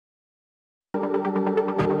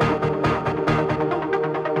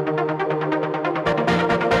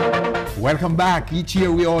Welcome back. Each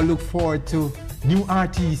year we all look forward to new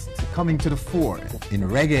artists coming to the fore in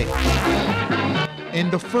reggae.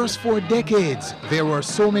 In the first 4 decades, there were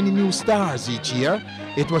so many new stars each year,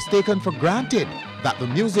 it was taken for granted that the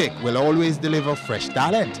music will always deliver fresh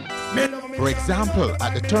talent. For example,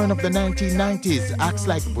 at the turn of the 1990s, acts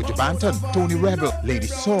like Buju Banton, Tony Rebel, Lady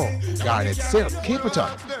Soul, Garnet Silk, Capital,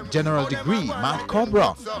 General Degree, Matt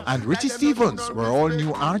Cobra, and Richie Stevens were all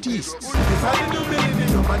new artists.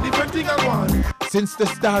 Since the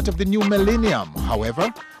start of the new millennium,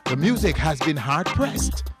 however, the music has been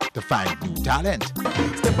hard-pressed to find new talent.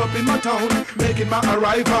 Step up in my town, making my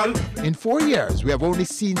arrival. In 4 years, we have only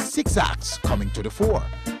seen 6 acts coming to the fore.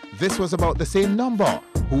 This was about the same number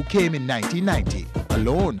who came in 1990,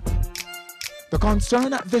 alone. The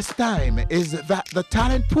concern at this time is that the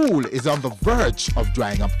talent pool is on the verge of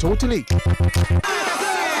drying up totally.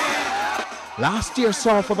 Last year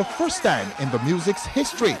saw for the first time in the music's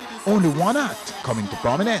history only 1 act coming to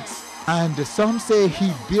prominence. And some say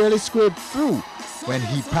he barely scraped through when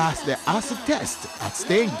he passed the acid test at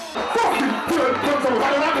Sting.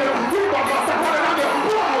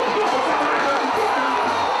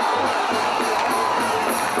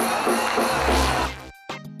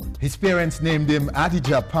 His parents named him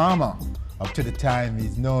Adidja Palmer. Up to the time,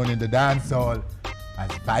 he's known in the dancehall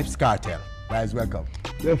as Vybz Kartel. Guys, welcome.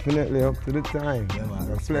 Definitely up to the time. Yeah,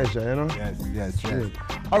 man. A pleasure, you know? Yes.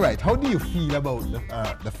 All right, how do you feel about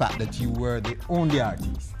the fact that you were the only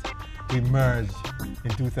artist to emerge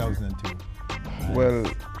in 2002? Well,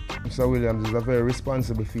 Mr. Williams, it's a very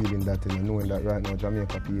responsible feeling that, you know, knowing that right now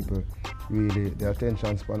Jamaica people really, the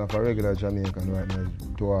attention span of a regular Jamaican right now is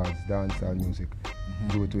towards dancehall music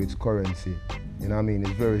due to its currency. You know what I mean?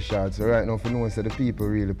 It's very short. So right now, for no one said the people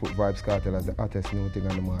really put Vybz Kartel as the hottest new thing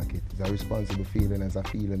on the market. It's a responsible feeling, it's a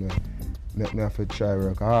feeling where make me have to try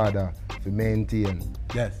work harder to maintain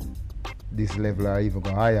this level or even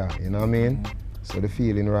go higher, you know what I mean? So the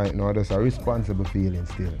feeling right now, that's a responsible feeling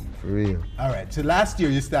still, for real. All right, so last year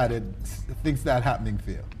things started happening for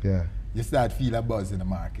you. Yeah. You started feeling a buzz in the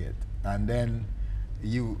market. And then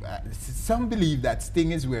some believe that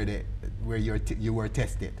Sting is where you were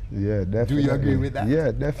tested. Yeah, definitely. Do you agree with that?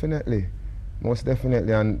 Yeah, definitely. Most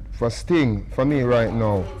definitely. And for Sting, for me right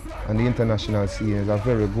now, and the international scene is a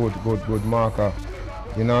very good marker.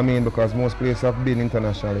 You know what I mean? Because most places I've been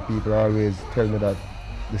internationally, people always tell me that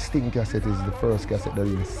the Sting cassette is the first cassette that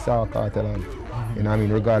really saw Kartel on. You know what I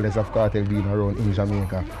mean? Regardless of Kartel being around in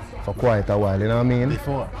Jamaica for quite a while, you know what I mean?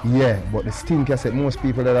 Before? Yeah, but the Sting cassette, most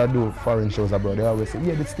people that I do foreign shows abroad, they always say,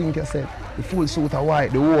 yeah, the Sting cassette, the full suit of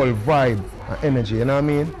white, the whole vibe and energy, you know what I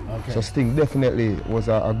mean? Okay. So Sting definitely was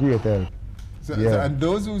a great help. So, yeah. and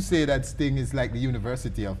those who say that Sting is like the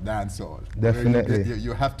university of dancehall. Definitely.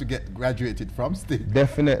 You have to get graduated from Sting.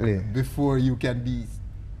 Definitely. Before you can be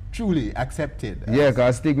truly accepted. Yeah,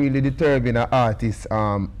 because Sting really determine an artist's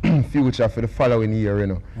future for the following year, you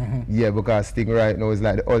know. Yeah, because Sting right now is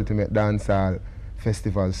like the ultimate dancehall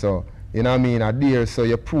festival. So, you know what I mean? A year, so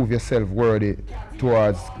you prove yourself worthy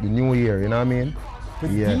towards the new year, you know what I mean?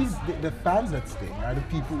 But Yeah. the fans at Sting are the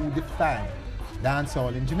people who define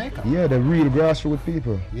dancehall in Jamaica. Yeah, the real grassroots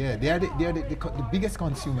people. Yeah, they are the biggest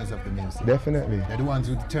consumers of the music. Definitely. They're the ones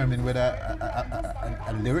who determine whether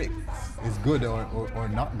a lyric is good or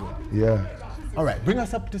not good. Yeah. All right, bring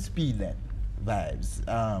us up to speed then, Vybz,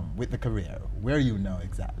 with the career. Where are you now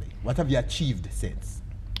exactly? What have you achieved since?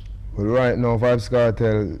 Well, right now, Vybz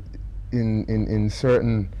Kartel in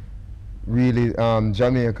certain really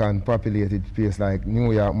Jamaican populated place like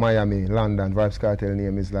New York, Miami, London, Vybz Kartel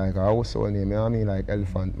name is like a household name, you know what I mean? Like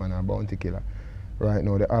Elephant Man or Bounty Killer. Right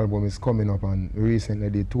now, the album is coming up and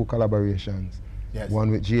recently did 2 collaborations. Yes.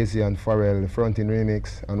 One with Jay-Z and Pharrell, the Frontin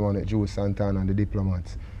Remix, and one with Juice Santana and the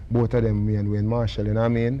Diplomats. Both of them, me and Wayne Marshall, you know what I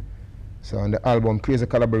mean? So on the album, crazy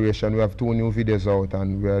collaboration, we have 2 new videos out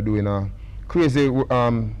and we are doing a crazy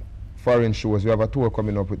foreign shows. We have a tour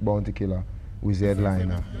coming up with Bounty Killer, who is the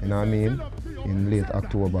headliner, you know what I mean? In late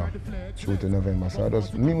October through to November. So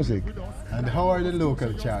that's music. And how are the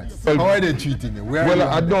local charts? Well, how are they treating you? Where well,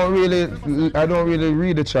 are you I don't really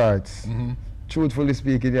read the charts. Truthfully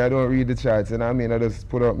speaking, I don't read the charts, you know what I mean? I just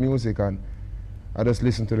put up music and I just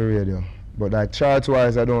listen to the radio. But like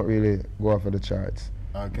charts-wise, I don't really go after the charts.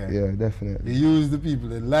 Okay. Yeah, definitely. You use the people,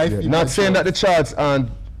 the life people. Not saying that the charts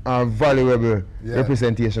aren't a valuable Yeah.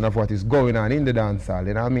 representation of what is going on in the dancehall,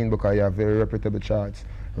 you know what I mean? Because you have very reputable charts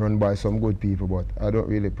run by some good people, but I don't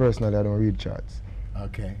really, personally, I don't read charts.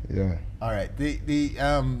 Okay. Yeah. All right. The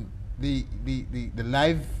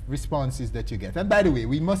live responses that you get, and by the way,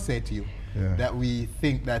 we must say to you that we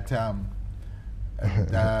think that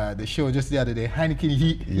The show just the other day, Heineken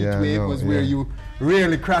Heat Yeah, Wave, was where you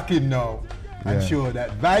really cracking now and Yeah. show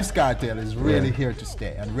that Vybz Kartel is really here to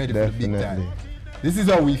stay and ready for the big Definitely. time. This is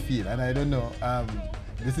how we feel, and I don't know,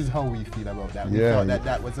 this is how we feel about that. We Yeah. thought that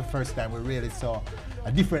that was the first time we really saw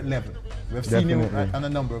a different level. We've seen you Definitely. on a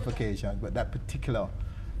number of occasions, but that particular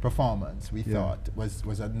performance we thought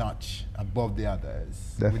was a notch above the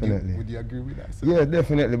others. Definitely. Would you agree with that? sir? Yeah,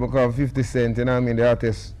 definitely, because 50 Cent, you know what I mean, the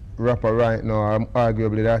artist rapper right now,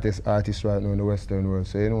 arguably the artist right now in the Western world.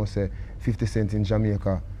 So, you know, say 50 Cent in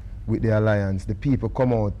Jamaica with the Alliance, the people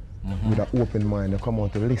come out with an open mind, they come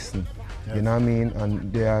out to listen. Yes. You know what I mean?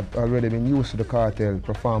 And they have already been used to the Kartel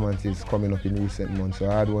performances coming up in recent months. So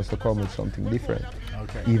hard was to come with something different.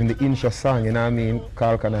 Okay. Even the intro song, you know what I mean?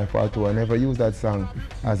 Carl Can I Fall To, I never used that song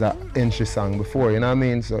as an entry song before, you know what I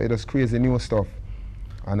mean? So it was crazy new stuff.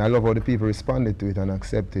 And I love how the people responded to it and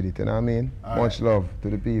accepted it, you know what I mean? Much love to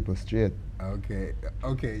the people, straight. Okay,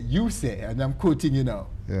 okay. You say, and I'm quoting you now,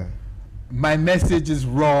 Yeah. my message is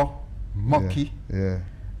raw, mucky, Yeah.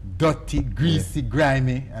 dirty, greasy,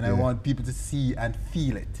 grimy, and I Yeah. want people to see and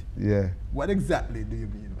feel it. Yeah. What exactly do you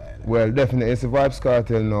mean by that? Well, definitely, it's a Vybz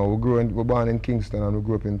Kartel now. We're born in Kingston and we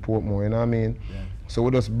grew up in Portmore, you know what I mean? Yeah. So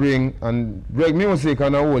we just bring, and music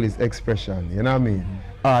on the whole is expression, you know what I mean?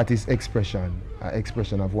 Art is expression, an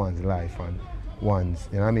expression of one's life and one's,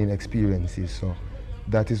 you know what I mean, experiences. So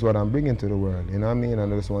that is what I'm bringing to the world, you know what I mean?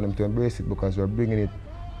 And I just want them to embrace it because we're bringing it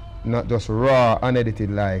not just raw,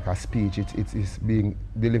 unedited like a speech, it's being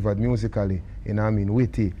delivered musically, you know what I mean,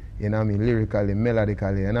 witty, you know what I mean, lyrically,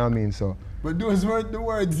 melodically, you know what I mean? So But those weren't the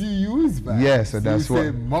words you used, man. yeah, so that's you what.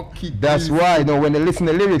 say mucky, That's greasy. why, you know, when they listen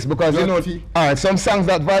to lyrics, because you know, Dirty. alright, some songs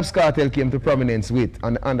that Vybz Kartel came to prominence with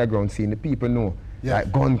on the underground scene, the people know, Yeah.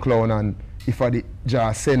 like Gun Clown and If I the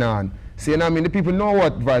Jar Senan. So you know what I mean? The people know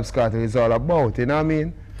what Vybz Kartel is all about, you know what I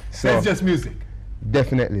mean? So it's just music.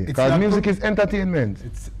 Definitely, It's because not music pro- is entertainment.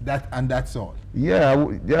 It's that, and that's all. Yeah,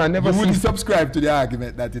 I never You wouldn't see. subscribe to the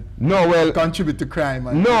argument that it No, well, contribute to crime.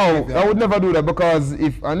 And no, behavior. I would never do that because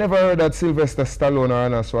if I never heard that Sylvester Stallone or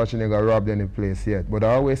Arnold Schwarzenegger robbed any place yet, but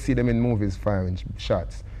I always see them in movies firing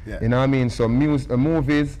shots. Yeah. You know what I mean? So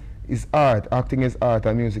movies is art, acting is art,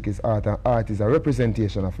 and music is art, and art is a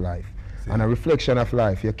representation of life and a reflection of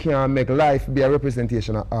life. You can't make life be a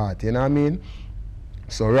representation of art. You know what I mean?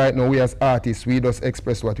 So right now, we as artists, we just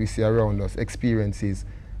express what we see around us, experiences,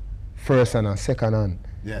 first hand and second hand.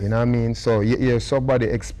 Yes. You know what I mean? So you hear somebody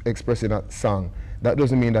expressing a song, that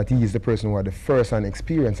doesn't mean that he is the person who had the first hand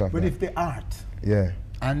experience of But that. if the art Yeah,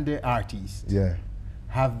 and the artist yeah,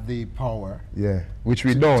 have the power yeah. Which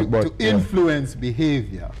we don't, to but yeah, influence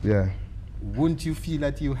behavior, yeah. wouldn't you feel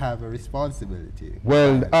that you have a responsibility?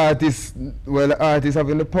 Well, the artists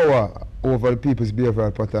having the power over the people's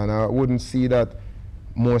behavioral pattern. I wouldn't see that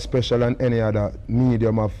more special than any other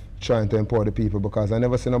medium of trying to empower the people, because I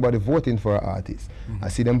never see nobody voting for an artist. I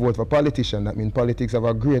see them vote for politicians. That means politics have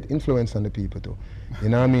a great influence on the people too. You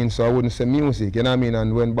know what I mean? So I wouldn't say music, you know what I mean?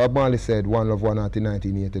 And when Bob Marley said One Love, One Heart in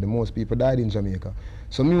 1980, the most people died in Jamaica.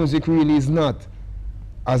 So music really is not,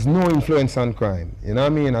 has no influence on crime, you know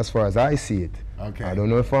what I mean, as far as I see it. Okay. I don't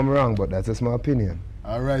know if I'm wrong, but that's just my opinion.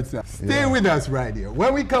 All right, sir. Stay with us right here.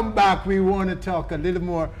 When we come back, we want to talk a little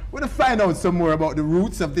more. We want to find out some more about the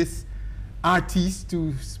roots of this artist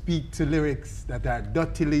to speak to lyrics that are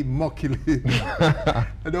dirtily, muckily,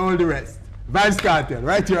 and all the rest. Vybz Kartel,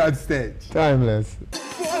 right here on stage. Timeless.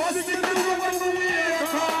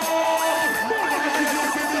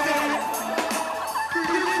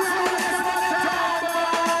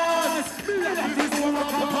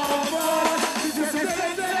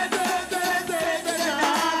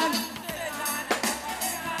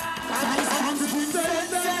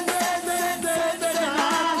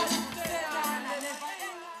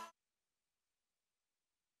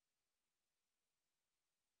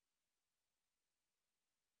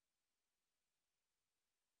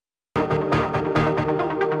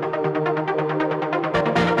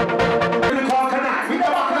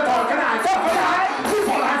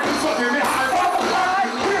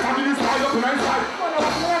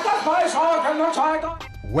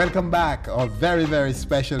 Welcome back. Our very, very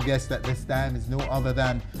special guest at this time is no other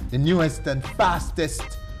than the newest and fastest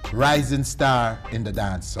rising star in the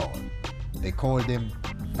dancehall. They called him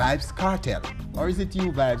Vybz Kartel. Or is it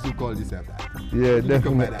you, Vybz, who called yourself that? Yeah, You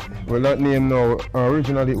come by definitely. that name. Well, that name now,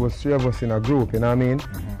 originally it was three of us in a group, you know what I mean?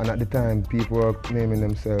 And at the time, people were naming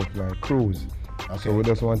themselves like Crews. Okay. So we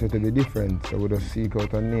just wanted to be different. So we just seek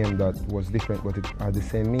out a name that was different, but it had the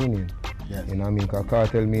same meaning. Yes. You know what I mean? Because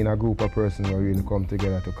cartel mean a group of persons who really come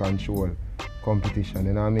together to control competition,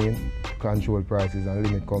 you know what I mean? Control prices and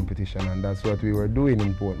limit competition, and that's what we were doing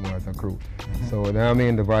in Portmore as a crew. So, you know what I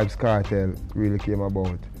mean? The Vybz Kartel really came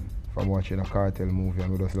about from watching a Kartel movie,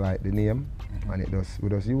 and we just liked the name, and we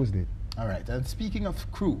just used it. All right, and speaking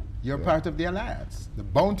of crew, you're part of the Alliance, the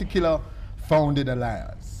Bounty Killer founded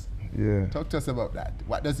Alliance. Yeah. Talk to us about that.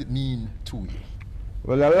 What does it mean to you?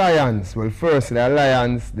 Well, Alliance, first, the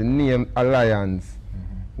Alliance, the name Alliance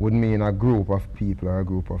would mean a group of people or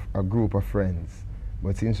a group of friends.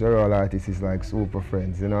 But since we're all artists, it's like super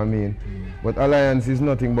friends, you know what I mean? But Alliance is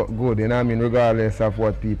nothing but good, you know what I mean, regardless of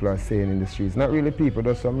what people are saying in the streets. Not really people,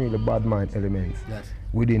 there's some really bad mind elements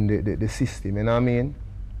within the system, you know what I mean?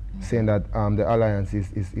 Saying that the Alliance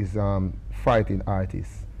is fighting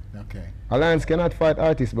artists. Okay. Alliance cannot fight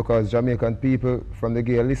artists because Jamaican people from the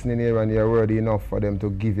gate listening here and you're worthy enough for them to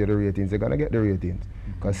give you the ratings. They're going to get the ratings.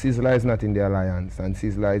 Because Sizzla is not in the Alliance, and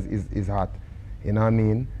Sizzla is hot. You know what I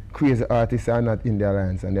mean? Crazy artists are not in the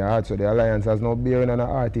Alliance, and they're hot, so the Alliance has no bearing on an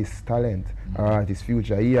artist's talent or artist's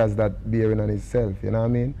future. He has that bearing on himself, you know what I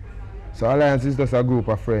mean? So Alliance is just a group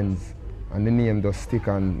of friends, and the name does stick,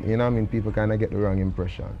 and you know what I mean? People kind of get the wrong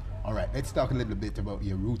impression. All right, let's talk a little bit about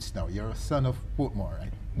your roots now. You're a son of Portmore,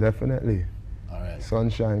 right? Definitely. All right.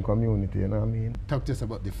 Sunshine community, you know what I mean? Talk to us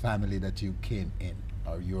about the family that you came in,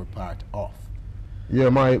 or you're part of. Yeah,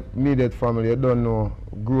 my immediate family, I don't know,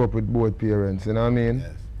 grew up with both parents, you know what I mean?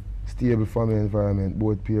 Yes. Stable family environment,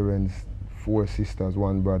 both parents, 4 sisters,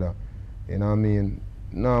 1 brother, you know what I mean?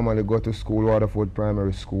 Normally go to school, Waterford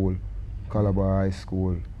Primary School, Calabar High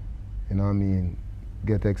School, you know what I mean?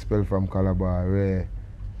 Get expelled from Calabar,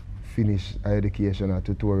 finish education at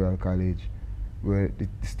Tutorial College, where the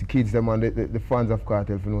kids them and the fans of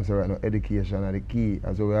Kartel for know so right now, education are the key,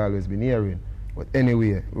 as we always been hearing. But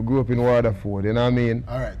anyway, we grew up in Waterford, you know what I mean?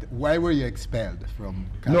 All right, why were you expelled from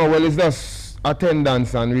Kartel? No, well, it's just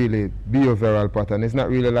attendance and really behavioral pattern. It's not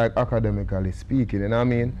really like academically speaking, you know what I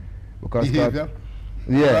mean? Because behavior?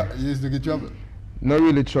 Yeah. You used to get trouble? Not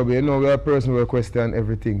really trouble, you know, we're a person who question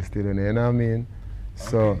everything still, you know what I mean?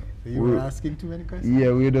 So, okay. So you were asking too many questions?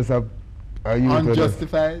 Yeah, we just have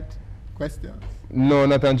unjustified questions? No,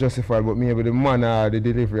 not unjustified, but maybe the manner, the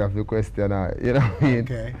delivery of the question, you know what I mean?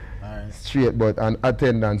 Okay, all right. Straight, but an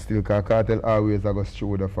attendance still, because Kartel always I go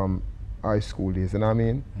through the from high school days, you know what I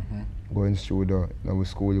mean? Going through the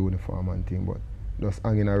school uniform and thing, but just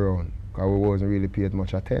hanging around, because we wasn't really paid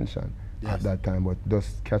much attention at that time, but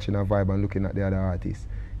just catching a vibe and looking at the other artists.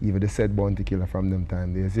 Even the said Bounty Killer from them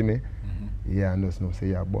time, you see me? Yeah, and just know, say,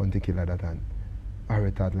 yeah, Bounty Killer that and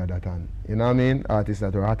Harry Toddler that and, you know what I mean? Artists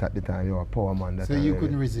that were hot at the time, you were a power man that so time. You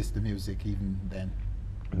couldn't resist the music even then?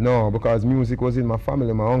 No, because music was in my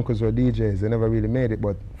family. My uncles were DJs. They never really made it,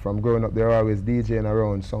 but from growing up, they were always DJing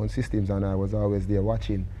around sound systems, and I was always there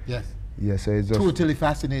watching. Yes. Yeah, so it's just totally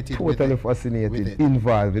fascinated. Totally fascinated,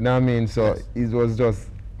 involved. You know what I mean? So it was just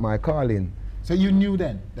my calling. So you knew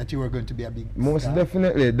then that you were going to be a big Most star?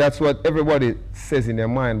 definitely. That's what everybody says in their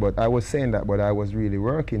mind, but I was saying that, but I was really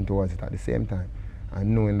working towards it at the same time,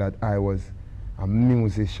 and knowing that I was a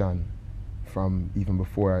musician from even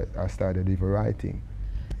before I started even writing.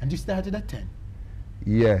 And you started at 10?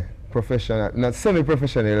 Yeah, professional, not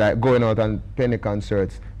semi-professional, like going out on penny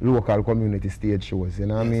concerts, local community stage shows, you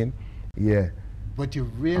know what I mean? Yeah. But you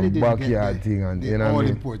really didn't get the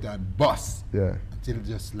all-important bus until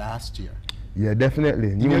just last year. Yeah,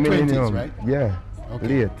 definitely. In your 20s, right? Yeah,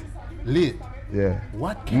 okay. Late? Yeah.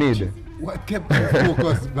 What kept the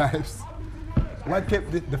focus, Vybz? What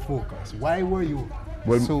kept the focus? Why were you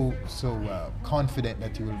so confident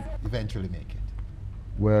that you will eventually make it?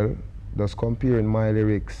 Well, just comparing my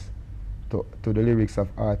lyrics to the lyrics of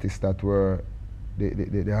artists that were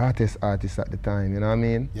the hottest artists at the time, you know what I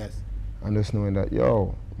mean? Yes. And just knowing that,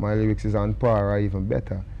 yo, my lyrics is on par or even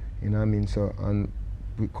better, you know what I mean? So, and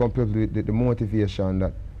coupled with the motivation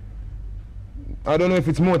that, I don't know if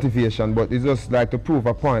it's motivation, but it's just like to prove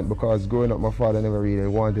a point, because growing up, my father never really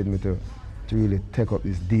wanted me to really take up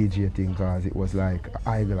this DJ thing, because it was like an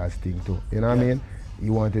idolized thing too, you know what I mean? He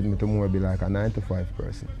wanted me to more be like a 9-to-5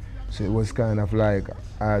 person. So it was kind of like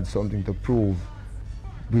I had something to prove,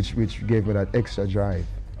 which gave me that extra drive.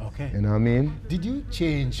 Okay. You know what I mean? Did you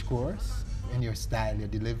change course in your style, your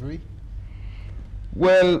delivery?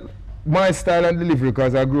 Well, my style and delivery,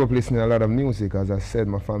 because I grew up listening to a lot of music. As I said,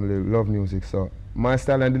 my family love music. So my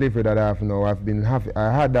style and delivery that I have now,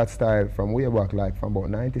 I had that style from way back, like from about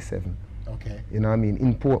 97. Okay. You know what I mean?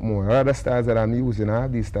 In Portmore. A lot of styles that I'm using, I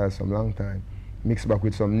have these styles from a long time, mixed back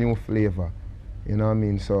with some new flavor. You know what I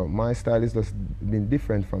mean? So my style has just been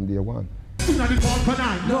different from day one. inna the one for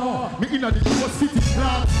nine. No, me inna the most city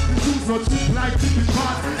club. Shoes not cheap like chicken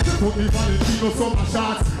parts. Put me Valentino summer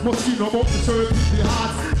shots. Moschino about the shirt with the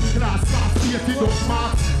hearts. Glass fast, skating those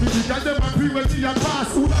marks. Me the guy them agree when me a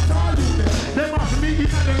pass. Who that all you there? Them have me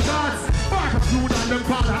inna them guards. Back of food and them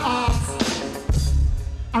father arms.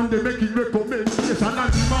 And they making recommendation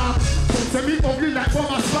and remarks. Some say me ugly like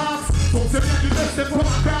Boma Sparks. Some say me the best them come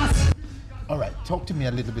across. All right, talk to me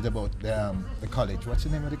a little bit about the college. What's the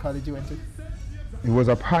name of the college you went to? It was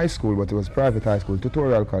a high school, but it was private high school,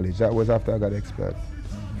 tutorial college. That was after I got expelled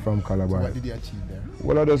from Calabar. So what did you achieve there?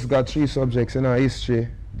 Well, I just got 3 subjects, history,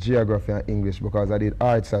 geography, and English, because I did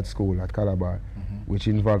arts at school at Calabar, which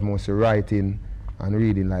involved mostly writing and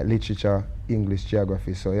reading, like literature, English,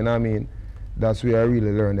 geography. So, you know what I mean? That's where I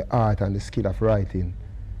really learned the art and the skill of writing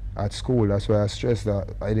at school. That's why I stress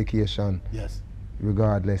that education. Yes.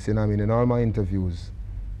 Regardless, you know what I mean, in all my interviews,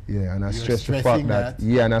 and I stress the fact that,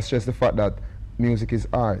 and I stress the fact that music is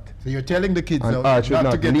art. So you're telling the kids and now art should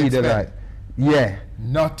not to get lead the expelled.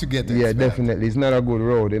 Not to get expelled. Yeah, definitely. It's not a good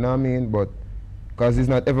road, you know what I mean, but because it's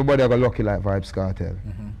not everybody ever lucky like Vybz Kartel.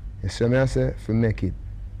 You see me I say, if you make it,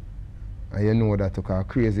 and you know that because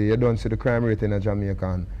crazy, you don't see the crime rate in Jamaica,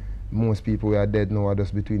 and most people who are dead now are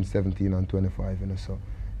just between 17 and 25, you know, so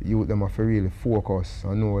youth them have to really focus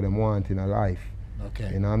and know what they want in a life.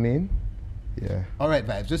 Okay. You know what I mean? Yeah. All right,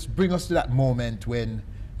 Vybz, just bring us to that moment when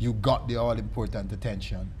you got the all-important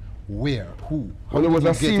attention. Where? Who? Well, it was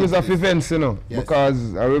a series of events, you know, yes.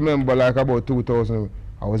 Because I remember like about 2000,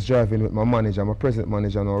 I was driving with my manager, my present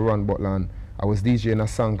manager now, Ron Butler, and I was DJing a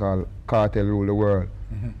song called Kartel Rule the World.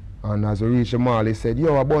 And as we reached the mall, he said,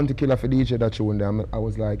 yo, I Bounty Killer for DJ that tune there. I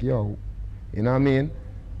was like, yo, you know what I mean?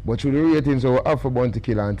 But through the ratings we have for Bounty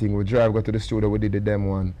Killer and thing, we drive, go to the studio, we did the demo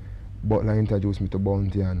one. Butler introduced me to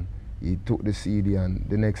Bounty and he took the CD, and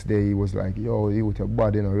the next day he was like, yo, you with your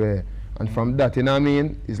body in a rare. And from that, you know what I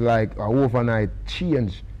mean? It's like an overnight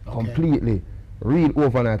change completely. Real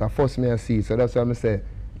overnight. I first me I see. So that's why I say,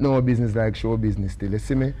 no business like show business still. You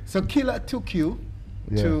see me? So Killer took you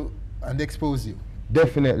to and exposed you?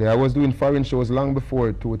 Definitely. I was doing foreign shows long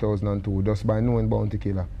before 2002, just by knowing Bounty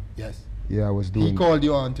Killer. Yes. Yeah, I was doing. He called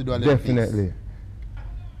you on to do a little Definitely. piece.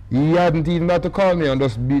 He hadn't even had to call me, and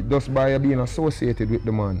just by being associated with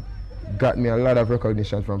the man, got me a lot of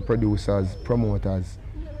recognition from producers, promoters,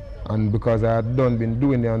 and because I had been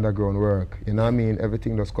doing the underground work, you know what I mean,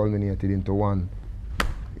 everything just culminated into one,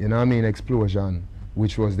 you know what I mean, explosion,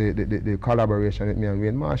 which was the collaboration with me and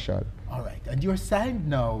Wayne Marshall. All right, and you're signed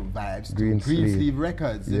now, Vybz, to Green Sleeve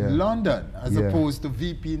Records in London, as opposed to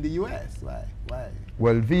VP in the US. Why?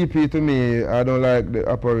 Well, VP to me, I don't like the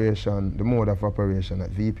operation, the mode of operation at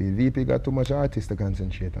VP. VP got too much artists to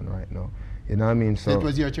concentrate on right now. You know what I mean? So it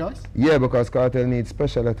was your choice? Yeah, because Kartel needs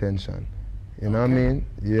special attention. You know what I mean?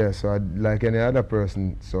 Yeah, so like any other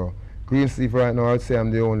person. So Green Sleeve right now, I'd say I'm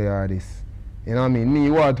the only artist. You know what I mean? Me,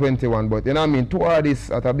 Ward 21, but you know what I mean? 2 artists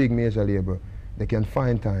at a big major label, they can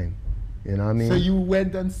find time. You know what I mean? So you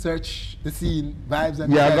went and searched the scene, Vybz,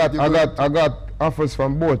 and I got offers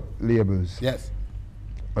from both labels. Yes.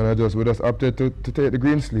 And we just opted to take the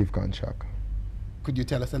Green Sleeve contract. Could you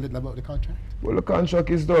tell us a little about the contract? Well, the contract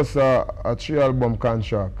is just a 3-album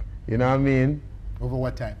contract. You know what I mean? Over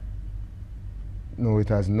what time? No, it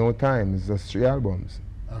has no time. It's just 3 albums.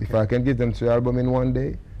 Okay. If I can get them 3 albums in one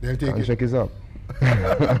day, they'll take contract is up.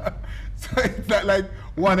 So it's not like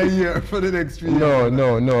 1 a year for the next 3 years?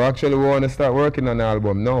 No. Actually, we want to start working on the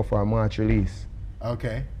album now for a March release.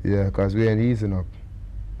 Okay. Yeah, because we ain't easing up.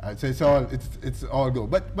 So it's all good.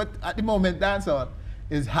 But at the moment, dancehall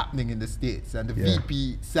is happening in the States, and the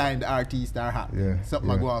VP signed artists are happy. Something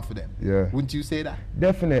are going on for them. Yeah. Wouldn't you say that?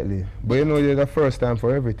 Definitely. But you know, you're the first time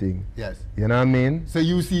for everything. Yes. You know what I mean? So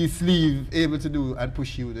you see Sleeve able to do and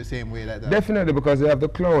push you the same way like that? Definitely, because they have the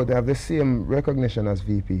clout, they have the same recognition as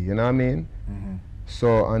VP. You know what I mean?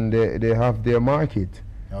 So, and they have their market.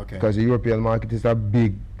 Okay. Because the European market is a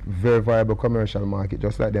big, very viable commercial market,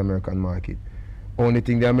 just like the American market. Only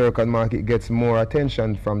thing the American market gets more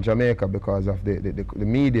attention from Jamaica because of the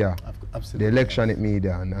media, absolutely, the electronic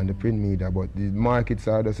media and the print media, but the markets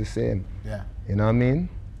are just the same. Yeah. You know what I mean?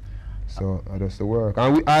 So that's the work.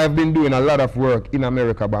 And I have been doing a lot of work in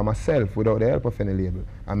America by myself without the help of any label,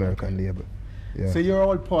 American label. Yeah. So you're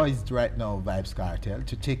all poised right now, Vybz Kartel,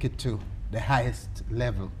 to take it to the highest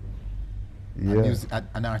level. Yeah.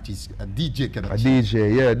 An artist, a DJ can A achieve.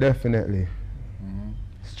 DJ, yeah, definitely.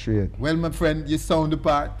 Straight. Well, my friend, you sound the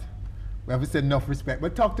part. We haven't said enough respect.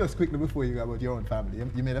 But talk to us quickly before you go about your own family.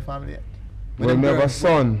 You made a family yet? Well, we have a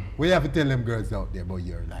son. We have to tell them girls out there about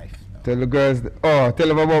your life. Tell the girls, tell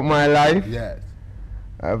them about my life? Yes.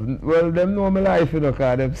 Well, them know my life, you know,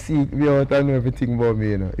 because them seek me out and know everything about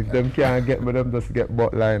me, you know. If them can't get me, them just get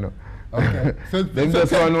butt line, you know. Okay. Them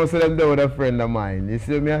just want to know, so them there with a friend of mine. You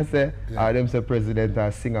see me, I say, them say president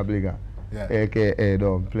or singer bligger, a.k.a.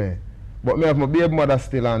 don't play. But me have my baby mother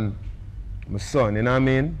still and my son, you know what I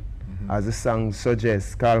mean? As the song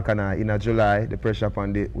suggests, Kartel in July, the pressure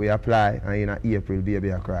upon the we apply, and in April,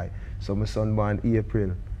 baby I cry. So my son born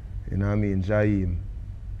April, you know what I mean? Jaim,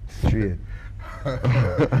 straight.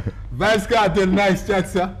 Vybz Kartel, nice chat,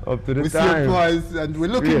 sir. Up to the we time. See your voice, and we're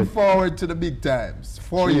looking forward to the big times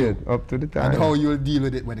for you. Up to the time. And how you'll deal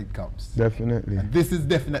with it when it comes. Definitely. And this is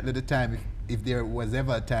definitely the time, if there was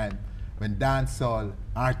ever a time, when dancehall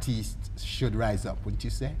artists should rise up, wouldn't you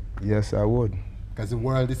say? Yes, I would. Because the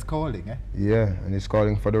world is calling, eh? Yeah, and it's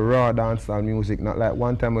calling for the raw dancehall music, not like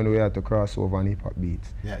one time when we had to cross over on hip-hop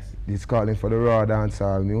beats. Yes. It's calling for the raw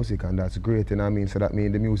dancehall music, and that's great, you know what I mean? So that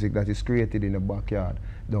means the music that is created in the backyard,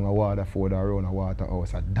 down a Waterford or around a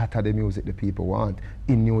Waterhouse, and that are the music the people want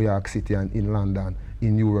in New York City and in London,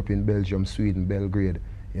 in Europe, in Belgium, Sweden, Belgrade,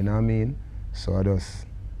 you know what I mean? So I just...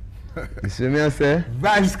 You see me I say?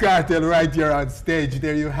 Vybz Kartel right here on stage.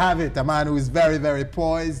 There you have it. A man who is very, very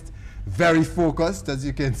poised, very focused, as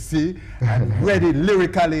you can see, and ready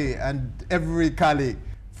lyrically and every cali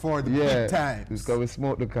for the big times. It's because we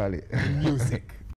smoke the cali. Music.